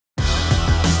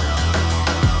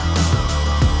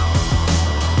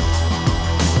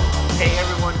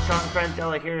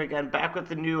Frangella here again, back with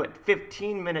the new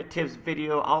 15-minute tips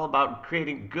video all about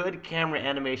creating good camera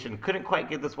animation. Couldn't quite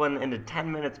get this one into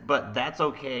 10 minutes, but that's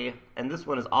okay. And this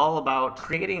one is all about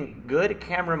creating good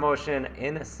camera motion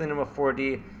in Cinema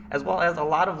 4D, as well as a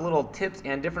lot of little tips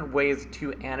and different ways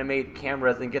to animate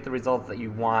cameras and get the results that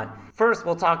you want. First,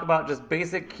 we'll talk about just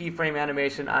basic keyframe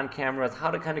animation on cameras, how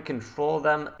to kind of control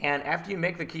them, and after you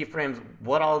make the keyframes,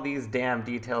 what all these damn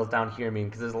details down here mean,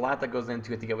 because there's a lot that goes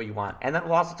into it to get what you want. And then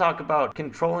we'll also talk about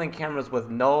controlling cameras with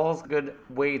nulls, a good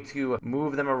way to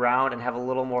move them around and have a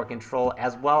little more control,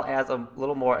 as well as a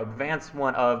little more advanced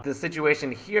one of the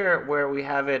situation here where we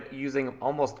have it using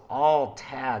almost all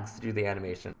tags to do the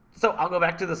animation. So I'll go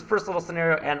back to this first little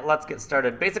scenario and let's get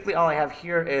started. Basically all I have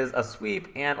here is a sweep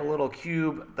and a little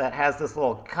cube that has this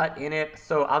little cut in it.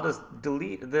 So I'll just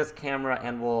delete this camera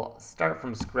and we'll start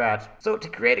from scratch. So to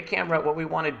create a camera, what we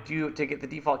want to do to get the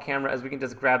default camera is we can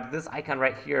just grab this icon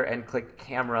right here and click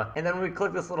camera. And then when we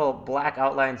click this little black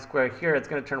outline square here, it's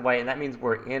going to turn white, and that means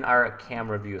we're in our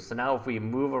camera view. So now if we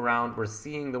move around, we're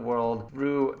seeing the world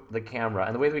through the camera.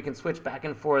 And the way that we can switch back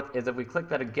and forth is if we click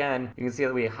that again, you can see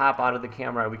that we hop out of the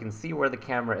camera, we can see where the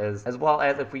camera is, as well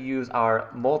as if we use our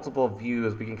multiple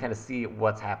views, we can kind of see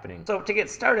what's happening. So to get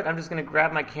started, I'm just going to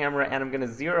grab my camera and I'm going to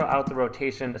zero out the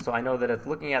rotation so I know that it's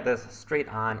looking at this straight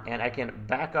on, and I can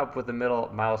back up with the middle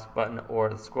mouse button or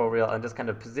the scroll wheel and just kind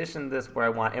of position this where I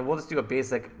want, and we'll just do a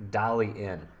basic dolly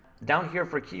in. Down here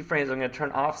for keyframes, I'm going to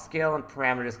turn off scale and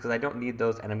parameters because I don't need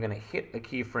those, and I'm going to hit a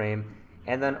keyframe.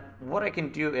 And then what I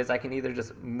can do is I can either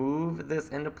just move this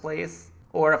into place,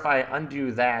 or if I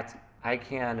undo that, I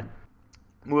can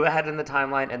move ahead in the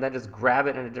timeline and then just grab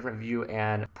it in a different view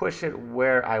and push it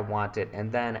where I want it,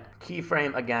 and then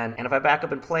keyframe again. And if I back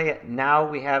up and play it, now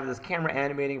we have this camera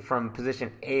animating from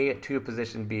position A to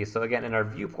position B. So again, in our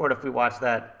viewport, if we watch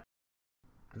that,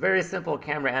 very simple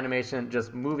camera animation,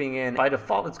 just moving in. By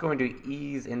default, it's going to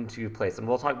ease into place, and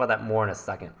we'll talk about that more in a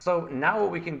second. So now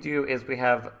what we can do is we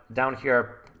have down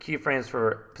here keyframes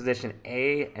for position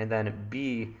A and then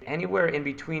B. Anywhere in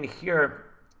between here,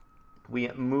 we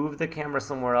move the camera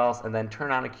somewhere else and then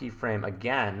turn on a keyframe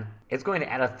again. It's going to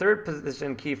add a third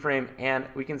position keyframe, and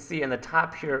we can see in the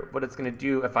top here what it's going to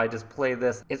do if I just play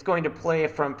this. It's going to play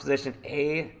from position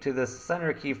A to the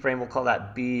center keyframe, we'll call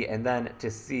that B, and then to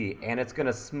C. And it's going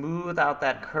to smooth out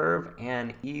that curve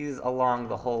and ease along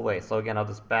the whole way. So again, I'll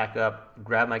just back up,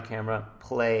 grab my camera,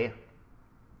 play.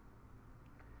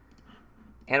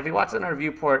 And if we watch it in our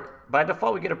viewport, by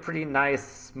default we get a pretty nice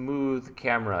smooth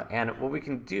camera. And what we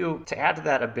can do to add to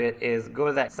that a bit is go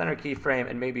to that center keyframe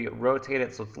and maybe rotate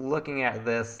it so it's looking at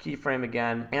this keyframe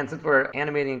again. And since we're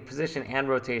animating position and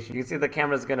rotation, you can see the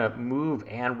camera is going to move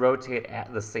and rotate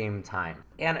at the same time.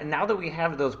 And now that we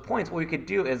have those points, what we could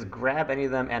do is grab any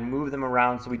of them and move them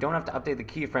around so we don't have to update the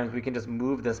keyframes. We can just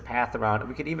move this path around.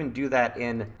 We could even do that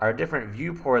in our different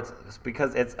viewports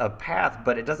because it's a path,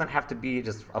 but it doesn't have to be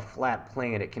just a flat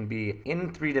plane. It can be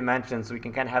in 3 dimensions. So we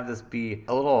can kind of have this be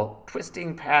a little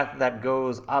twisting path that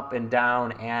goes up and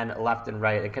down and left and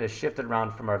right. It kind of shifted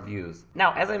around from our views.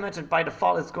 Now, as I mentioned, by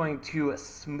default, it's going to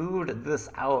smooth this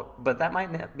out, but that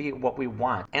might not be what we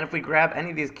want. And if we grab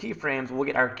any of these keyframes, we'll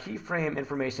get our keyframe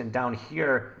information down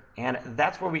here, and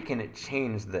that's where we can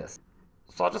change this.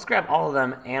 So I'll just grab all of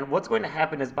them, and what's going to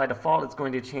happen is by default it's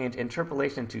going to change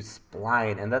interpolation to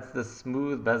spline, and that's the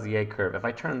smooth Bezier curve. If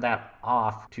I turn that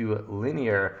off to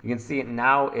linear, you can see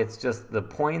now it's just the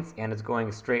points and it's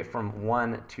going straight from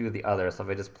one to the other. So if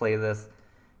I just play this,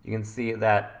 you can see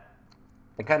that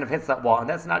it kind of hits that wall, and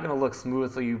that's not going to look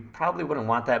smooth, so you probably wouldn't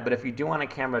want that. But if you do want a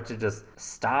camera to just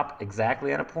stop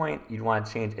exactly at a point, you'd want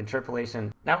to change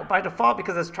interpolation. Now, by default,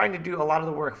 because it's trying to do a lot of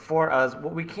the work for us,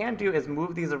 what we can do is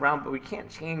move these around, but we can't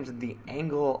change the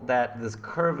angle that this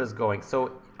curve is going.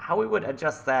 So how we would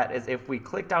adjust that is if we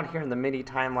click down here in the mini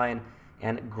timeline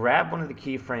and grab one of the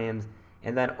keyframes,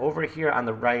 and then over here on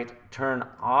the right, turn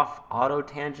off auto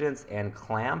tangents and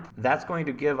clamp. That's going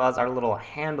to give us our little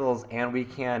handles, and we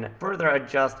can further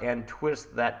adjust and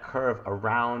twist that curve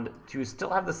around to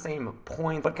still have the same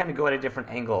point, but kind of go at a different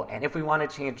angle. And if we want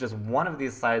to change just one of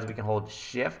these sides, we can hold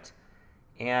Shift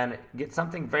and get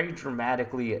something very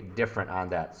dramatically different on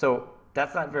that. So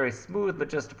that's not very smooth, but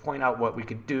just to point out what we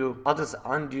could do, I'll just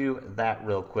undo that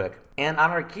real quick. And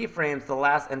on our keyframes, the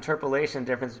last interpolation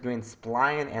difference between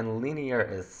spline and linear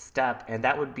is step, and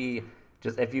that would be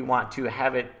just if you want to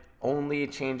have it only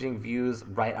changing views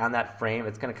right on that frame,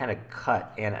 it's going to kind of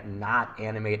cut and not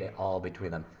animate at all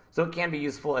between them. So it can be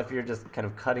useful if you're just kind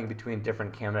of cutting between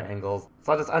different camera angles.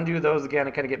 So I'll just undo those again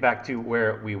and kind of get back to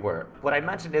where we were. What I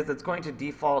mentioned is it's going to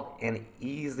default and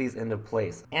ease these into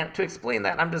place. And to explain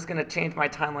that, I'm just going to change my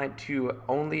timeline to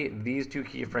only these two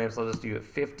keyframes. So I'll just do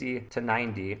 50 to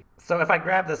 90. So if I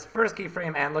grab this first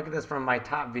keyframe and look at this from my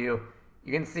top view,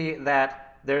 you can see that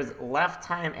there's left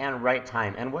time and right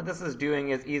time, and what this is doing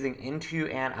is easing into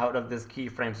and out of this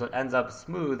keyframe, so it ends up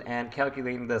smooth and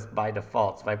calculating this by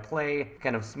default. So if I play,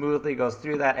 kind of smoothly goes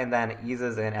through that and then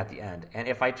eases in at the end. And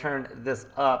if I turn this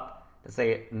up to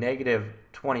say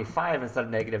 -25 instead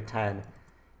of -10,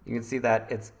 you can see that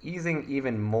it's easing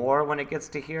even more when it gets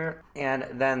to here and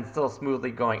then still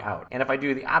smoothly going out. And if I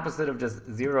do the opposite of just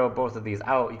zero both of these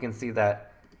out, you can see that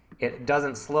it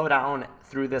doesn't slow down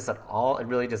through this at all. It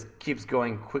really just keeps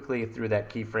going quickly through that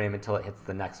keyframe until it hits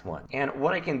the next one. And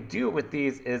what I can do with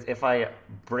these is if I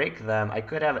break them, I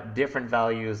could have different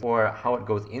values for how it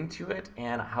goes into it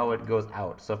and how it goes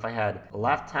out. So if I had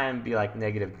left time be like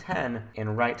 -10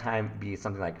 and right time be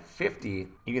something like 50,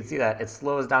 you can see that it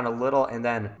slows down a little and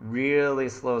then really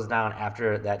slows down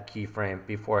after that keyframe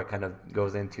before it kind of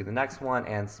goes into the next one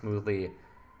and smoothly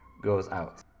goes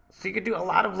out. So you could do a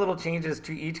lot of little changes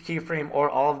to each keyframe or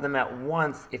all of them at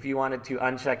once if you wanted to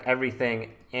uncheck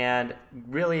everything and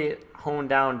really hone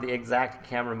down the exact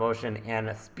camera motion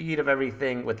and speed of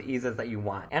everything with the eases that you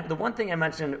want. And the one thing I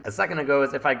mentioned a second ago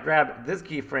is if I grab this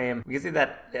keyframe, you can see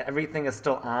that everything is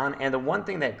still on. And the one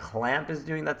thing that clamp is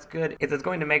doing that's good is it's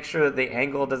going to make sure the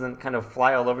angle doesn't kind of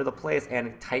fly all over the place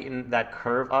and tighten that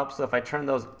curve up. So if I turn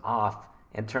those off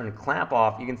and turn clamp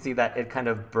off, you can see that it kind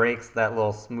of breaks that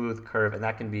little smooth curve, and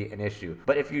that can be an issue.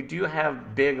 But if you do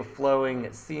have big flowing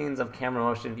scenes of camera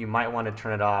motion, you might want to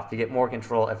turn it off to get more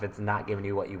control if it's not giving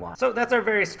you what you want. So that's our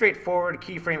very straightforward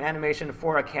keyframe animation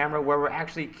for a camera where we're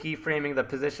actually keyframing the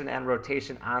position and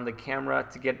rotation on the camera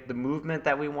to get the movement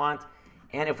that we want.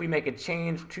 And if we make a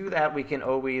change to that, we can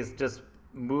always just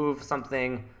move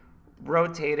something,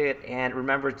 rotate it, and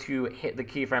remember to hit the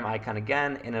keyframe icon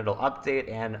again and it'll update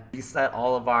and reset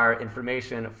all of our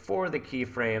information for the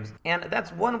keyframes. And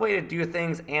that's one way to do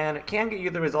things and it can get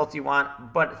you the results you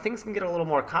want, but things can get a little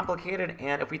more complicated.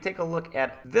 And if we take a look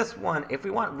at this one, if we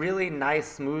want really nice,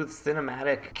 smooth,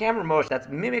 cinematic camera motion that's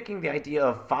mimicking the idea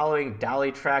of following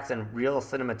dolly tracks and real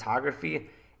cinematography,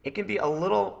 it can be a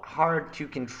little hard to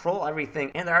control everything,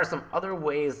 and there are some other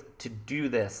ways to do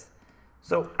this.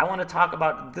 So I want to talk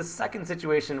about this second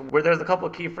situation where there's a couple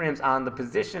of keyframes on the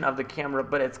position of the camera,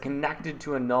 but it's connected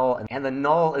to a null, and the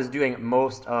null is doing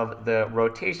most of the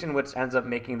rotation, which ends up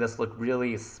making this look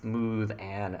really smooth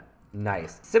and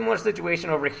nice. Similar situation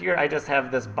over here. I just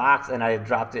have this box and I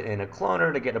dropped it in a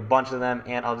cloner to get a bunch of them,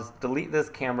 and I'll just delete this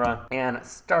camera and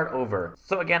start over.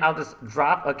 So again, I'll just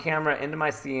drop a camera into my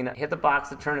scene, hit the box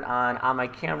to turn it on my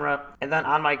camera, and then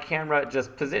on my camera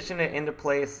just position it into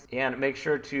place and make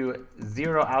sure to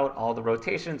zero out all the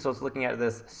rotation so it's looking at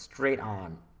this straight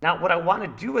on. Now, what I want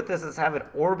to do with this is have it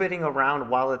orbiting around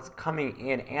while it's coming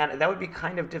in, and that would be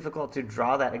kind of difficult to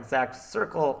draw that exact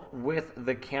circle with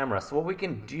the camera. So what we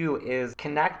can do is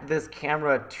connect this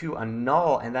camera to a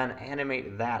null and then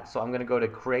animate that. So I'm going to go to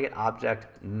Create Object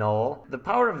Null. The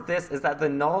power of this is that the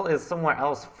null is somewhere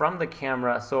else from the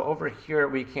camera. So over here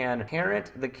we can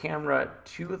parent the camera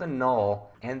to the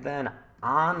null, and then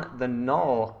on the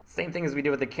null, same thing as we did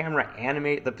with the camera,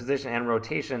 animate the position and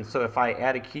rotation. So if I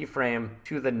add a keyframe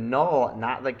to the null,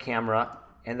 not the camera,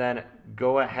 and then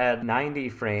go ahead 90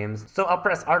 frames. So I'll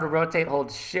press R to rotate,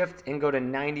 hold Shift and go to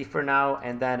 90 for now,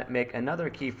 and then make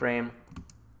another keyframe.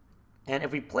 And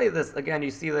if we play this, again, you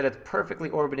see that it's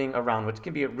perfectly orbiting around, which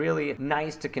can be really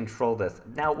nice to control this.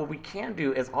 Now, what we can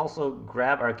do is also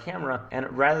grab our camera, and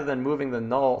rather than moving the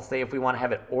null, say if we want to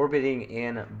have it orbiting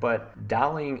in, but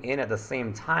dollying in at the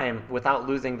same time without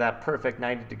losing that perfect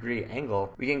 90-degree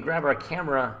angle, we can grab our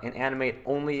camera and animate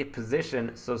only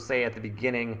position. So say at the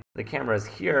beginning, the camera is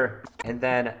here, and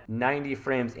then 90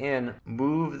 frames in,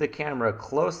 move the camera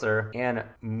closer and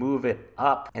move it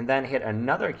up, and then hit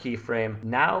another keyframe.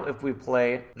 Now, if we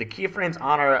play, the keyframes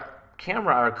on our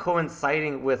camera are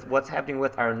coinciding with what's happening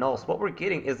with our null. So what we're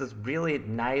getting is this really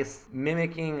nice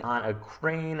mimicking on a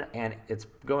crane, and it's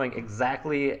going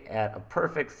exactly at a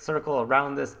perfect circle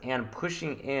around this and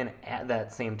pushing in at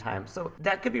that same time. So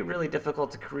that could be really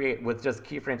difficult to create with just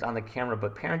keyframes on the camera,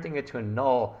 but parenting it to a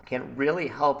null can really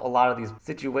help a lot of these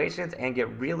situations and get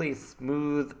really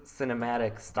smooth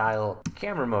cinematic style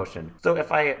camera motion. So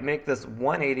if I make this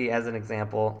 180 as an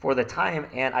example for the time,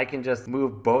 and I can just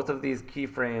move both of these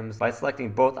keyframes by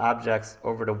selecting both objects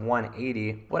over to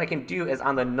 180, what I can do is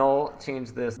on the null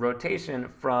change this rotation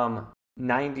from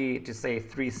 90 to say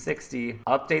 360,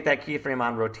 update that keyframe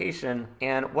on rotation,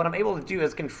 and what I'm able to do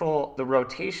is control the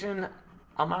rotation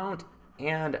amount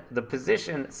and the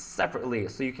position separately,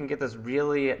 so you can get this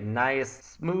really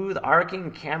nice, smooth,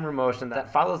 arcing camera motion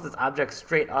that follows this object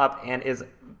straight up and is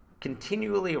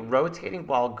continually rotating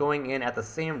while going in at the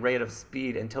same rate of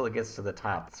speed until it gets to the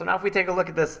top. So now if we take a look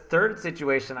at this third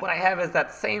situation, what I have is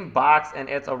that same box and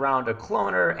it's around a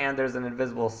cloner and there's an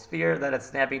invisible sphere that it's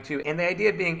snapping to, and the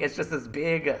idea being it's just this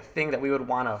big thing that we would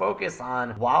want to focus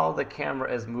on while the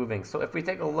camera is moving. So if we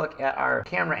take a look at our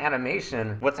camera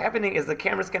animation, what's happening is the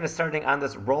camera's kind of starting on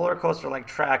this roller coaster like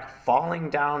track,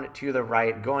 falling down to the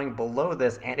right, going below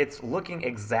this, and it's looking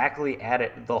exactly at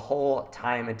it the whole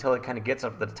time until it kind of gets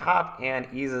up to the top and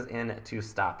eases into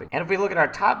stopping. And if we look at our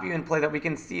top view and play that, we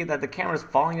can see that the camera is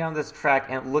falling down this track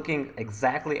and looking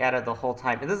exactly at it the whole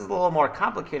time. And this is a little more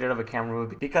complicated of a camera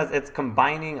move because it's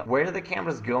combining where the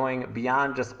camera's going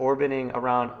beyond just orbiting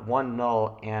around one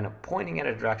null and pointing in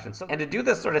a direction. And to do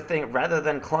this sort of thing, rather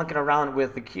than clunking around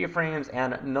with the keyframes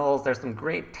and nulls, there's some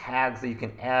great tags that you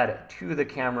can add to the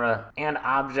camera and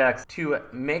objects to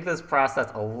make this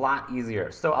process a lot easier.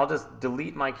 So I'll just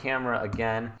delete my camera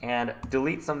again and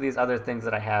delete some of these other things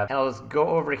that I have, and I'll just go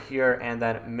over here and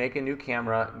then make a new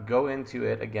camera, go into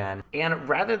it again, and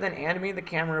rather than animating the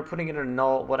camera, putting it in a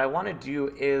null, what I want to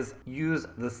do is use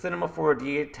the Cinema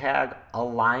 4D tag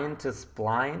align to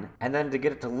spline, and then to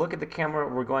get it to look at the camera,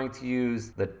 we're going to use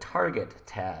the target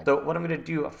tag. So what I'm going to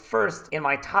do first, in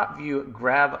my top view,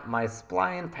 grab my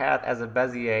spline path as a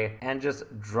Bezier and just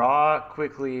draw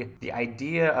quickly the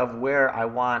idea of where I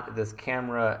want this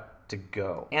camera to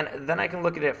go. And then I can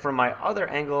look at it from my other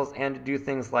angles and do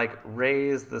things like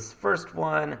raise this first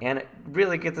one, and it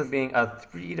really gets this being a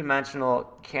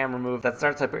three-dimensional camera move that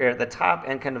starts up here at the top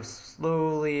and kind of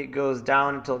slowly goes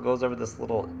down until it goes over this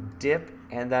little dip,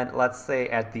 and then let's say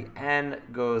at the end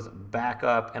goes back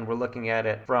up and we're looking at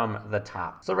it from the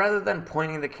top. So rather than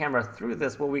pointing the camera through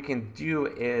this, what we can do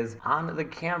is on the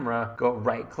camera, go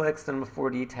right click, Cinema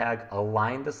 4D tag,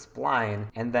 align to spline,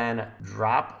 and then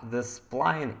drop the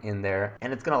spline in there,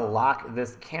 and it's gonna lock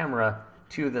this camera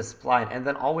to the spline. And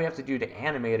then all we have to do to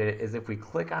animate it is if we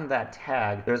click on that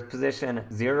tag, there's position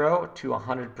 0 to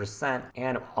 100%,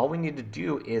 and all we need to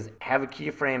do is have a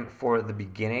keyframe for the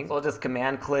beginning. So I'll just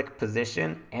command click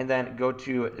position and then go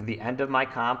to the end of my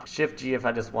comp, shift G if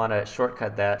I just want to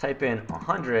shortcut that, type in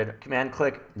 100, command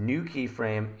click new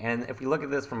keyframe, and if we look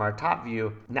at this from our top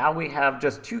view, now we have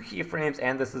just two keyframes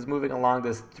and this is moving along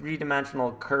this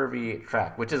three-dimensional curvy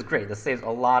track, which is great. This saves a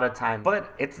lot of time,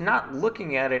 but it's not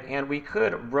looking at it, and we could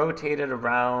rotate it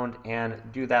around and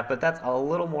do that, but that's a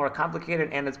little more complicated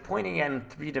and it's pointing in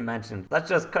 3 dimensions. Let's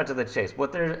just cut to the chase.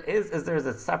 What there is there's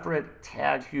a separate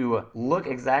tag to look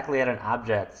exactly at an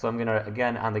object. So I'm gonna,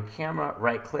 again, on the camera,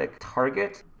 right click,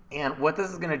 target. And what this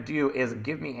is going to do is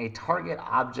give me a target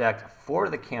object for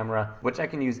the camera, which I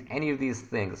can use any of these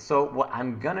things. So what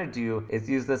I'm going to do is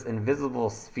use this invisible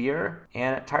sphere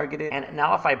and target it. And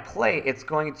now if I play, it's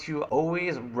going to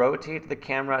always rotate the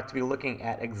camera to be looking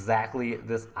at exactly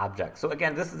this object. So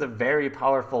again, this is a very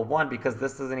powerful one because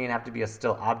this doesn't even have to be a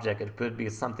still object. It could be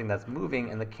something that's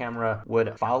moving and the camera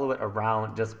would follow it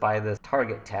around just by this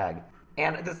target tag.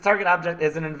 And this target object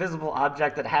is an invisible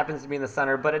object that happens to be in the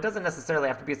center, but it doesn't necessarily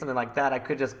have to be something like that. I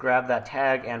could just grab that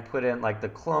tag and put in like the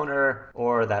cloner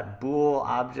or that bool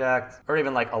object, or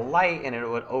even like a light, and it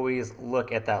would always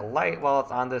look at that light while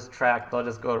it's on this track. So I'll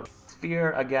just go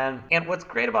sphere again. And what's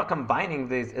great about combining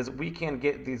these is we can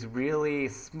get these really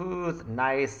smooth,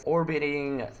 nice,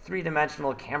 orbiting,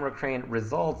 three-dimensional camera crane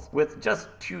results with just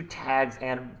two tags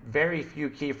and very few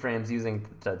keyframes using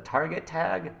the target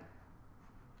tag,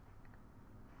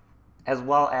 as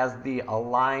well as the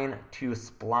align to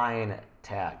spline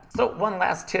tag. So one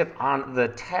last tip on the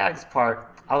tags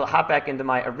part, I'll hop back into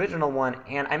my original one,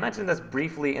 and I mentioned this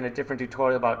briefly in a different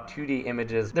tutorial about 2D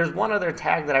images. There's one other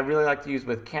tag that I really like to use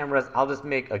with cameras. I'll just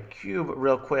make a cube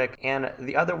real quick, and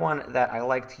the other one that I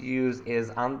like to use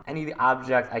is on any of the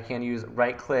objects I can use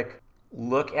right click,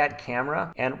 look at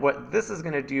camera, and what this is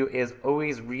going to do is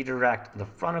always redirect the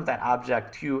front of that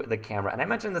object to the camera. And I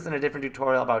mentioned this in a different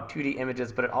tutorial about 2D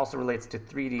images, but it also relates to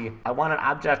 3D. I want an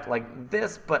object like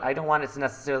this, but I don't want it to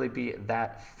necessarily be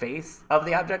that face of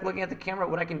the object looking at the camera.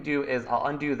 What I can do is I'll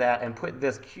undo that and put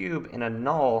this cube in a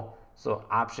null. So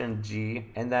Option G,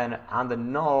 and then on the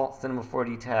null, Cinema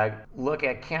 4D tag, look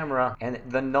at camera, and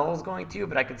the null is going to,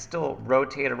 but I could still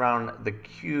rotate around the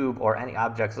cube or any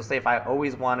object. So say if I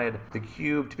always wanted the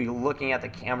cube to be looking at the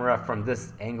camera from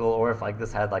this angle, or if like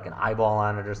this had like an eyeball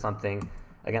on it or something,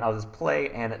 again, I'll just play,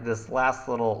 and this last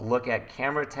little look at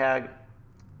camera tag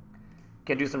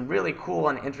can do some really cool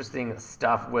and interesting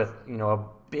stuff with, you know, a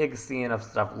big scene of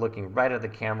stuff looking right at the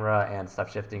camera and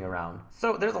stuff shifting around.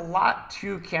 So there's a lot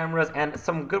to cameras, and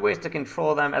some good ways to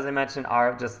control them, as I mentioned,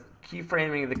 are just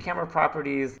keyframing the camera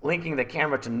properties, linking the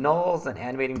camera to nulls and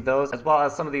animating those, as well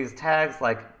as some of these tags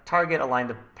like target, align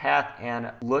to path,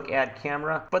 and look at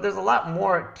camera. But there's a lot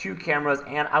more to cameras,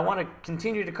 and I want to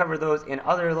continue to cover those in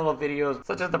other little videos,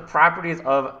 such as the properties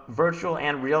of virtual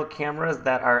and real cameras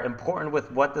that are important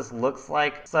with what this looks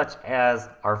like, such as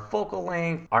our focal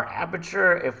length, our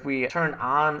aperture, if we turn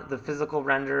on the physical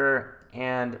renderer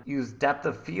and use depth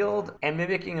of field, and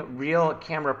mimicking real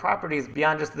camera properties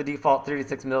beyond just the default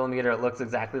 36mm, it looks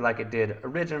exactly like it did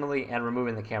originally, and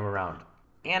removing the camera round.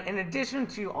 And in addition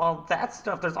to all that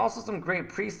stuff, there's also some great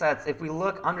presets. If we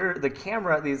look under the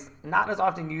camera, these not as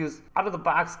often used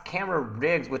out-of-the-box camera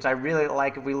rigs, which I really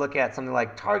like. If we look at something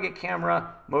like target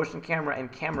camera, motion camera,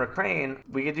 and camera crane,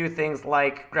 we could do things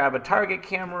like grab a target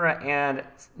camera and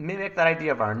mimic that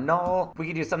idea of our null. We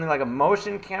could do something like a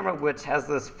motion camera, which has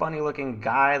this funny-looking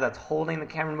guy that's holding the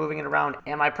camera, moving it around.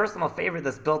 And my personal favorite,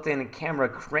 this built-in camera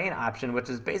crane option,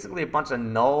 which is basically a bunch of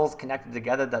nulls connected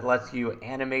together that lets you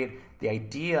animate the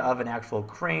idea of an actual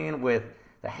crane with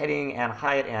the heading and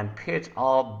height and pitch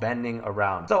all bending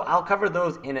around. So I'll cover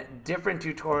those in different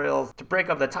tutorials to break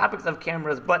up the topics of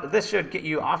cameras, but this should get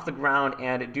you off the ground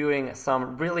and doing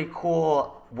some really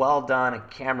cool, well done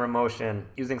camera motion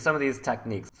using some of these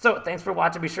techniques. So thanks for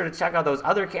watching. Be sure to check out those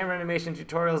other camera animation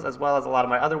tutorials as well as a lot of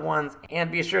my other ones,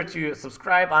 and be sure to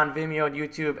subscribe on Vimeo and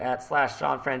YouTube at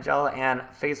 /Sean Frangella and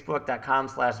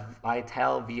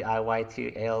Facebook.com/Vitale,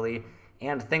 Vitale.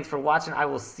 And thanks for watching. I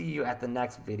will see you at the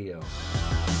next video.